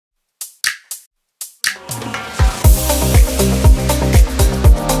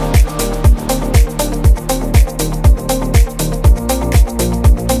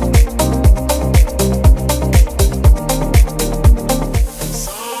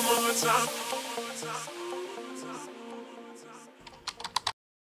We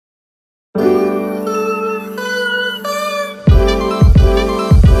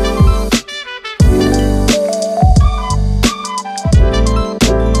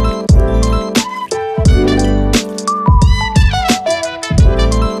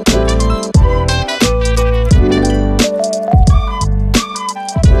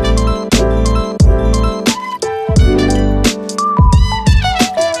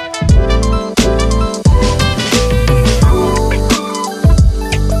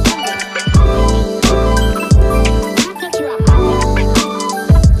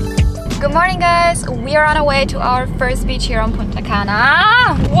are on our way to our first beach here on Punta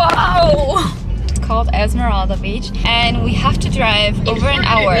Cana. Wow! It's called Esmeralda Beach and we have to drive over an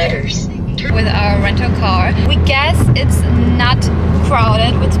hour with our rental car. We guess it's not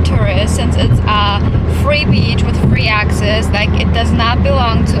crowded with tourists since it's a free beach with free access. Like, it does not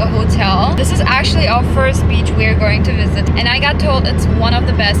belong to a hotel. This is actually our first beach we are going to visit and I got told it's one of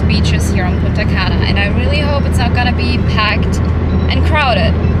the best beaches here on Punta Cana and I really hope it's not gonna be packed and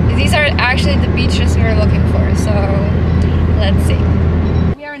crowded. These are actually the beaches we're looking for, so let's see.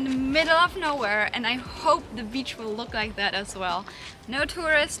 We are in the middle of nowhere and I hope the beach will look like that as well. No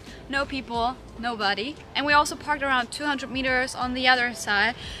tourists, no people, nobody. And we also parked around 200 meters on the other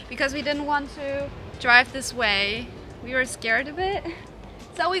side because we didn't want to drive this way. We were scared of it,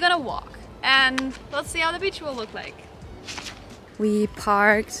 so we're gonna walk and let's see how the beach will look like. We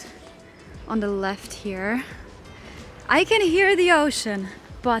parked on the left here. I can hear the ocean,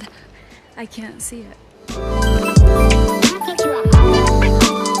 but I can't see it.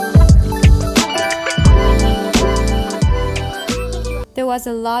 There was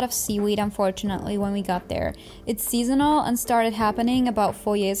a lot of seaweed, unfortunately, when we got there. It's seasonal and started happening about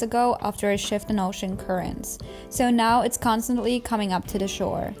 4 years ago after a shift in ocean currents. So now it's constantly coming up to the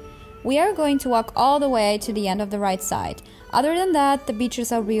shore. We are going to walk all the way to the end of the right side. Other than that, the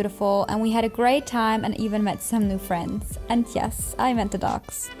beaches are beautiful and we had a great time and even met some new friends. And yes, I met the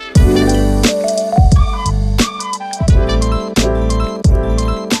dogs.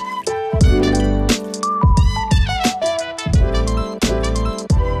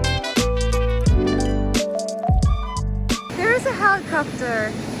 There's a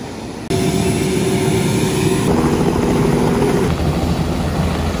helicopter.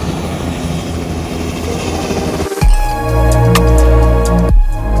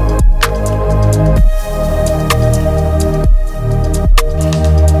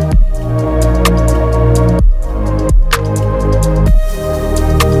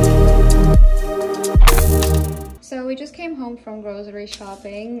 From grocery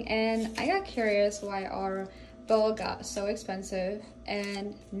shopping and I got curious why our bowl got so expensive,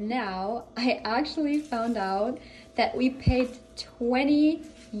 and now I actually found out that we paid 20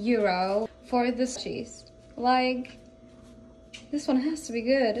 euro for this cheese. Like, this one has to be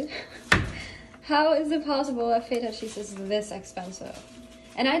good. How is it possible that feta cheese is this expensive?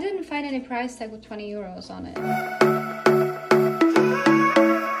 And I didn't find any price tag with 20 euros on it.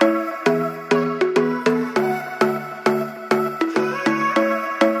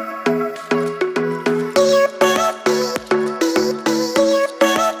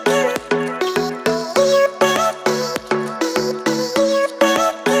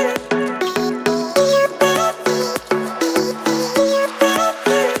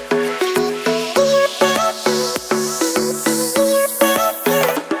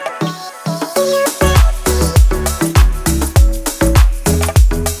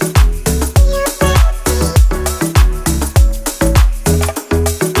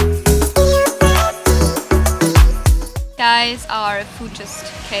 Guys, our food just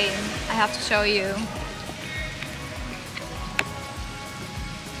came. I have to show you.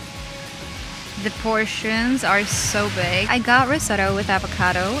 The portions are so big. I got risotto with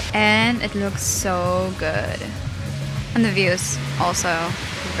avocado and it looks so good. And the views also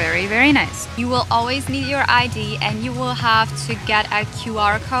very, very nice. You will always need your ID and you will have to get a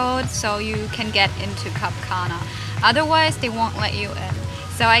QR code so you can get into Cap Cana. Otherwise, they won't let you in.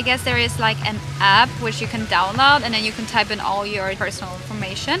 So I guess there is like an app which you can download and then you can type in all your personal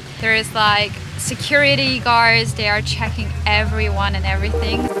information. There is like security guards, they are checking everyone and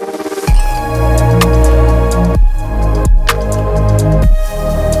everything.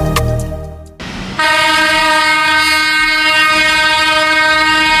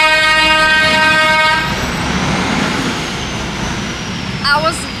 I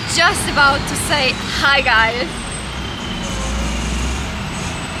was just about to say hi guys.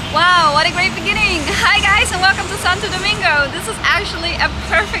 Wow, what a great beginning! Hi guys and welcome to Santo Domingo. This is actually a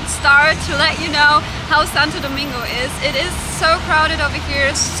perfect start to let you know how Santo Domingo is. It is so crowded over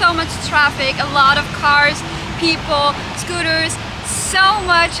here, so much traffic, a lot of cars, people, scooters, so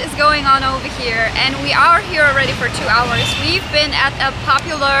much is going on over here, and we are here already for 2 hours. We've been at a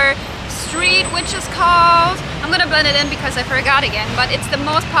popular street which is called, I'm gonna blend it in because I forgot again, but it's the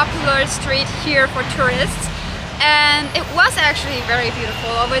most popular street here for tourists. And it was actually very beautiful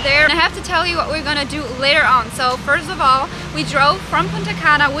over there. And I have to tell you what we're gonna do later on. So first of all, we drove from Punta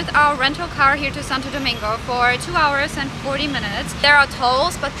Cana with our rental car here to Santo Domingo for 2 hours and 40 minutes. There are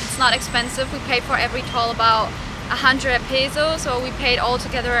tolls, but it's not expensive. We paid for every toll about 100 pesos, so we paid all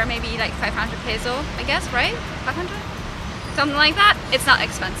together maybe like 500 peso, I guess, right? 500? Something like that. It's not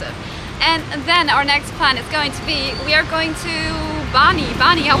expensive. And then our next plan is going to be, we are going to Bani.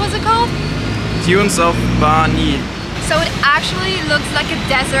 Bani, how was it called? Dunes of Bani. So it actually looks like a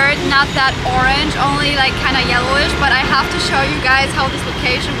desert, not that orange, only like kind of yellowish, but I have to show you guys how this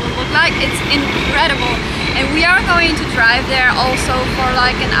location will look like. It's incredible. And we are going to drive there also for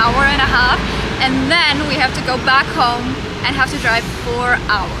like an hour and a half, and then we have to go back home and have to drive 4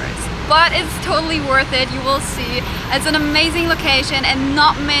 hours. But it's totally worth it, you will see. It's an amazing location and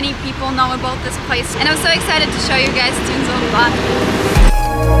not many people know about this place. And I'm so excited to show you guys Dunes of Bani.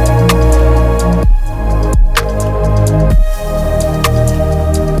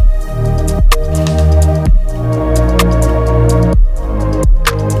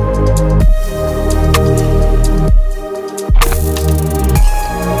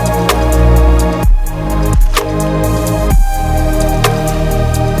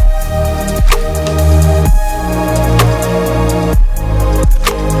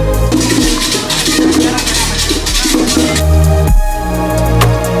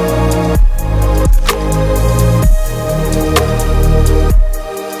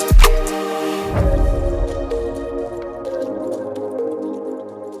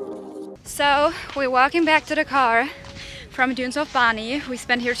 So we're walking back to the car from Dunes of Bani. We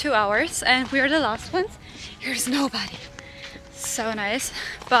spent here 2 hours and we are the last ones. Here's nobody. So nice.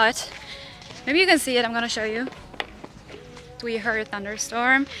 But maybe you can see it, I'm gonna show you. We heard a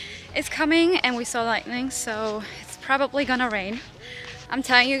thunderstorm. It's coming and we saw lightning, so it's probably gonna rain. I'm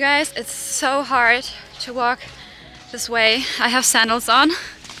telling you guys, it's so hard to walk this way. I have sandals on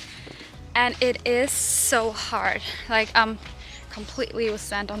and it is so hard. Like completely with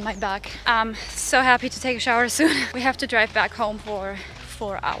sand on my back. I'm so happy to take a shower soon. We have to drive back home for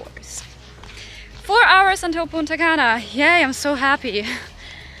 4 hours. 4 hours until Punta Cana. Yay, I'm so happy.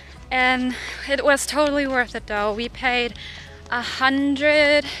 And it was totally worth it though. We paid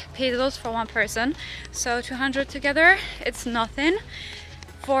 100 pesos for one person. So 200 together, it's nothing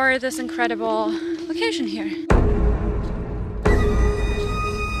for this incredible location here.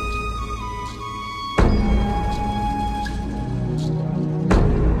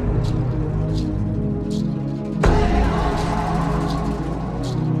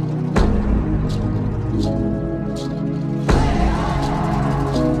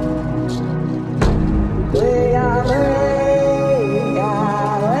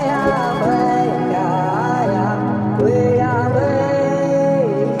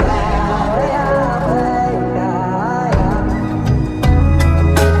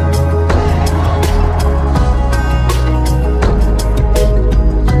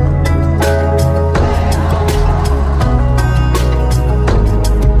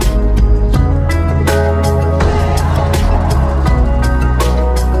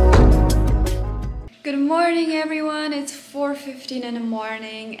 In the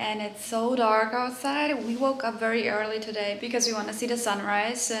morning and it's so dark outside. We woke up very early today because we want to see the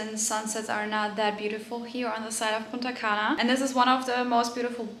sunrise, since sunsets are not that beautiful here on the side of Punta Cana, and this is one of the most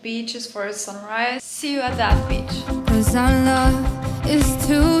beautiful beaches for a sunrise. See you at that beach. 'Cause our love is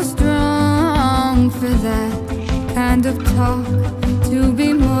too strong for that kind of talk to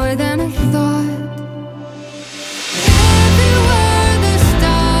be more than a thought. Everywhere the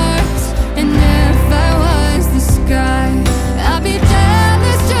stars, and if I was the sky, I'll be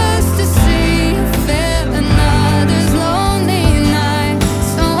jealous just to see you feel another's lonely night.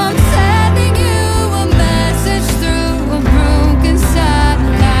 So I'm sending you a message through a broken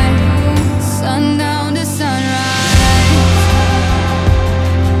satellite. Sundown to sunrise.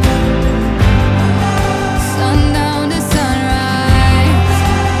 Sundown to sunrise.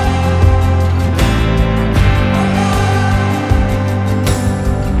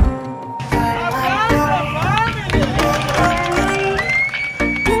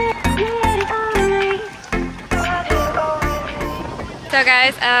 So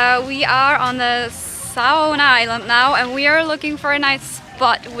guys, we are on the Saona island now, and we are looking for a nice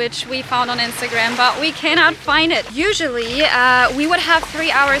spot which we found on Instagram, but we cannot find it. Usually we would have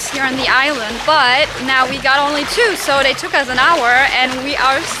 3 hours here on the island, but now we got only 2, so they took us an hour, and we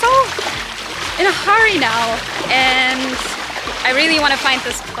are so in a hurry now. And I really want to find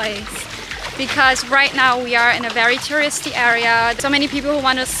this place, because right now we are in a very touristy area. So many people who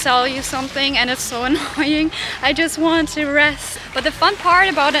want to sell you something, and it's so annoying. I just want to rest. But the fun part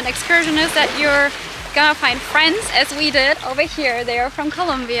about an excursion is that you're gonna find friends, as we did over here. They are from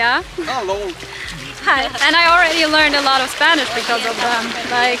Colombia. Hello. Hi. And I already learned a lot of Spanish because of them.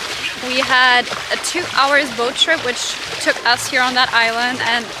 Like, we had a 2 hours boat trip which took us here on that island,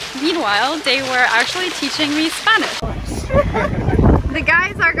 and meanwhile they were actually teaching me Spanish. The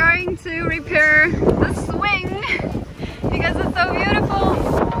guys are going to repair the swing because it's so beautiful.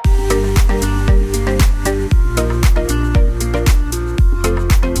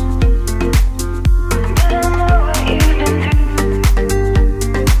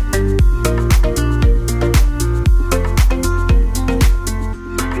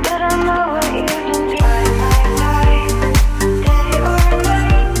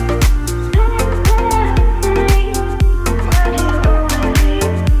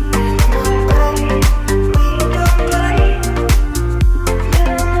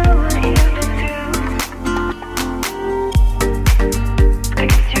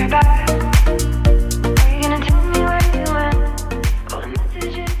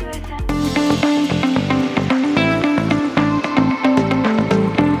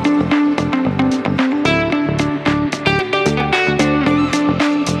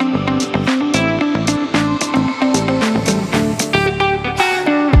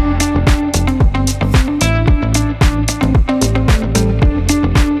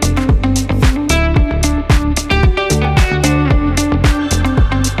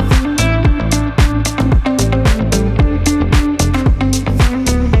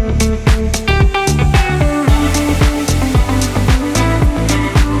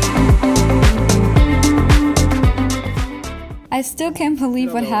 I still can't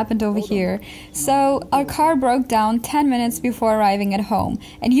believe what happened over here. So our car broke down 10 minutes before arriving at home.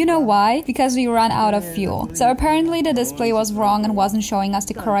 And you know why? Because we ran out of fuel. So apparently the display was wrong and wasn't showing us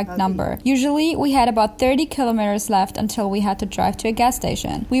the correct number. Usually we had about 30 kilometers left until we had to drive to a gas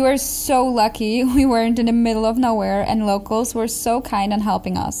station. We were so lucky we weren't in the middle of nowhere, and locals were so kind in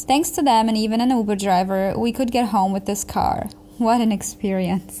helping us. Thanks to them and even an Uber driver, we could get home with this car. What an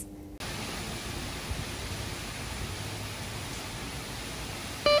experience.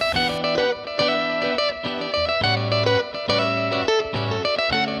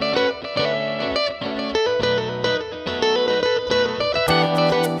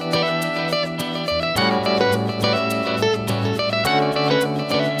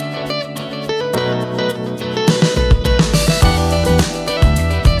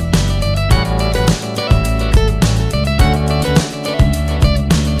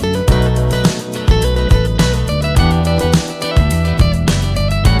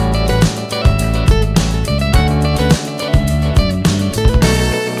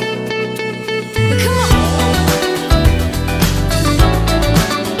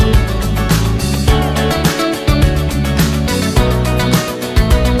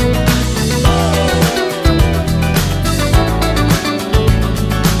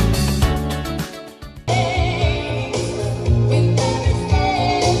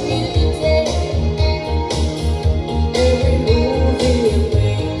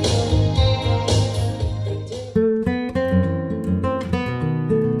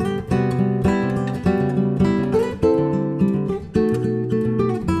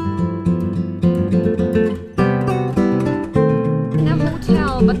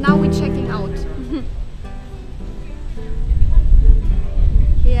 But now we're checking out.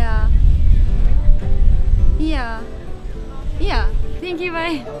 Yeah. Yeah. Yeah. Thank you,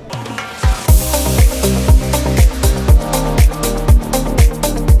 bye.